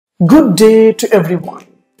Good day to everyone.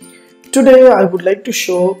 Today I would like to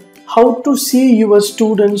show how to see your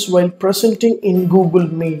students while presenting in Google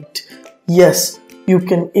Meet. Yes, you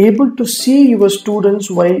can able to see your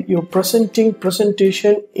students while you're presenting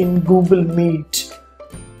presentation in Google Meet.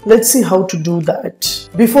 Let's see how to do that.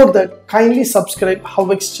 Before that, kindly subscribe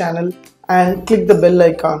HowXT channel and click the bell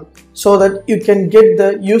icon so that you can get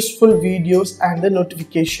the useful videos and the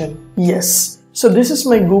notification. Yes, so this is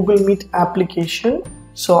my Google Meet application.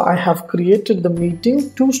 So I have created the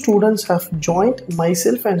meeting. 2 students have joined,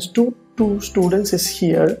 myself and two students is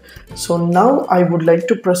here. So now I would like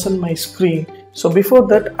to present my screen. So before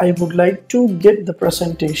that, I would like to get the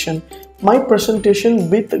presentation. My presentation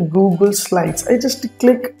with Google Slides. I just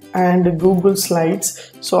click and Google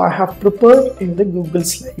Slides. So I have prepared in the Google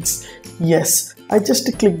Slides. Yes, I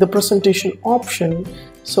just click the presentation option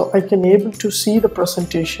so I can able to see the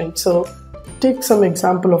presentation. So take some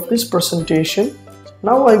example of this presentation.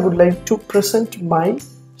 Now I would like to present my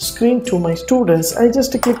screen to my students. I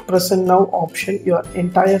just click present now option, your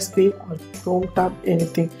entire screen or Chrome tab,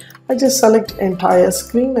 anything. I just select entire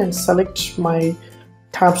screen and select my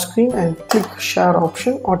tab screen and click share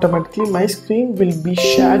option. Automatically my screen will be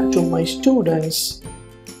shared to my students.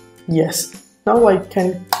 Yes, now I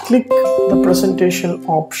can click the presentation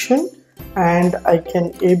option and I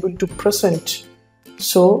can able to present.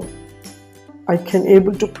 So I can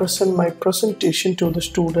able to present my presentation to the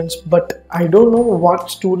students, but I don't know what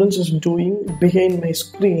students is doing behind my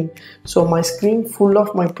screen. So my screen full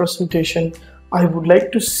of my presentation. I would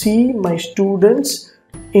like to see my students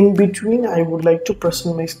in between. I would like to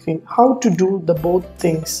present my screen. How to do the both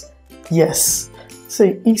things? Yes,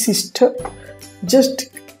 say easy step.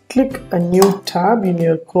 Just click a new tab in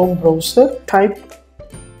your Chrome browser. Type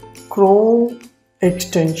Chrome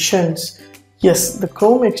extensions. Yes, the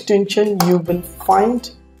Chrome extension you will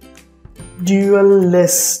find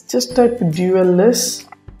Dualless. Just type Dualless.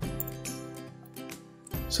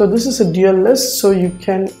 So this is a Dualless, so you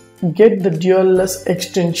can get the Dualless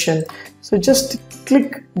extension. So just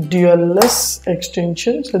click Dualless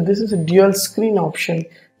extension. So this is a dual screen option.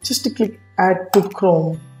 Just click add to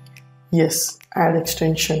Chrome. Yes, add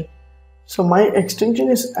extension. So my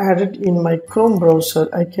extension is added in my Chrome browser.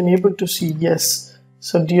 I can able to see yes.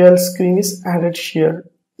 So dual screen is added here.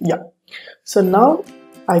 Yeah. So now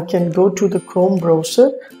I can go to the Chrome browser.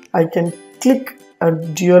 I can click a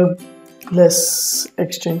Dualless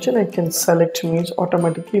extension. I can select means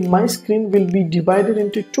automatically my screen will be divided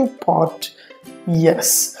into 2 parts.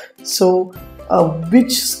 Yes. So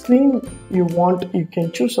which screen you want, you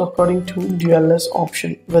can choose according to Dualless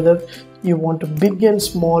option. Whether you want a big and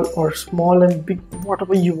small or small and big,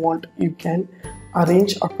 whatever you want, you can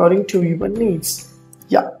arrange according to your needs.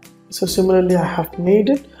 Yeah, so similarly I have made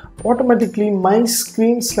it. Automatically my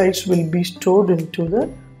screen slides will be stored into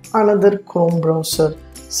the another Chrome browser.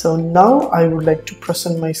 So now I would like to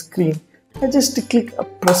present my screen. I just click a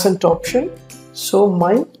present option. So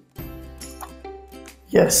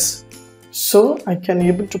so I can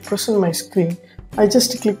able to present my screen. I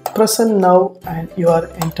just click present now and your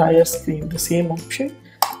entire screen, the same option.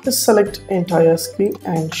 Just select entire screen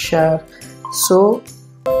and share. So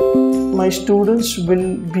my students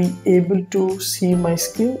will be able to see my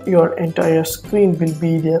screen. Your entire screen will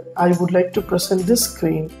be there. I would like to present this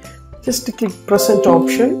screen. Just click present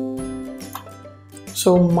option.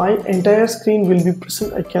 So my entire screen will be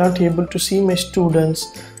present. I cannot able to see my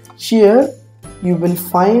students. Here you will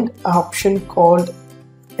find an option called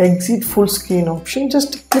exit full screen option.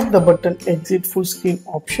 Just click the button exit full screen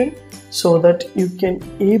option so that you can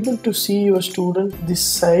able to see your student this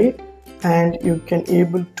side and you can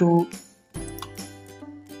able to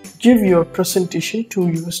give your presentation to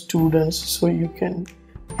your students. So you can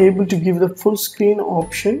able to give the full screen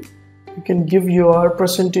option. You can give your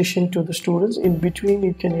presentation to the students. In between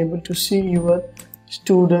you can able to see your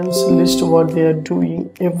students list, what they are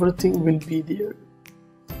doing. Everything will be there.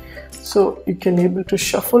 So you can able to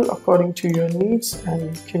shuffle according to your needs and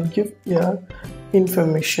you can give your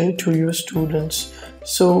information to your students.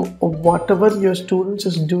 So whatever your students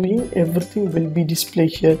is doing, everything will be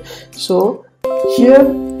displayed here. So here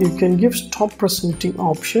you can give stop presenting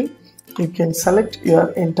option. You can select your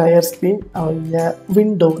entire screen or your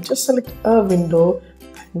window. Just select a window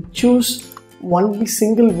and choose only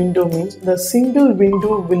single window, means the single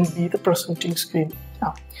window will be the presenting screen.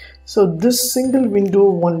 Yeah. So this single window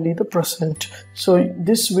only the present. So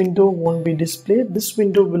this window won't be displayed. This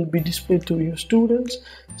window will be displayed to your students.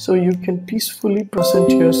 So you can peacefully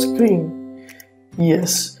present your screen.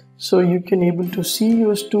 Yes. So you can able to see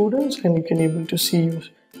your students and you can able to see your,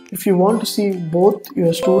 if you want to see both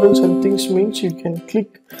your students and things, means you can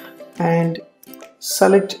click and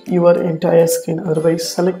select your entire screen,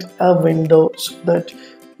 otherwise select a window, so that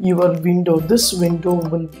this window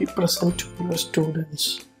will be present to your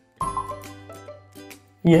students.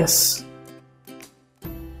 Yes.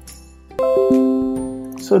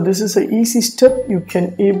 So this is an easy step. You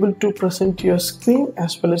can able to present your screen,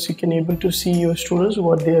 as well as you can able to see your students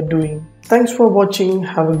what they are doing. Thanks for watching.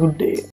 Have a good day.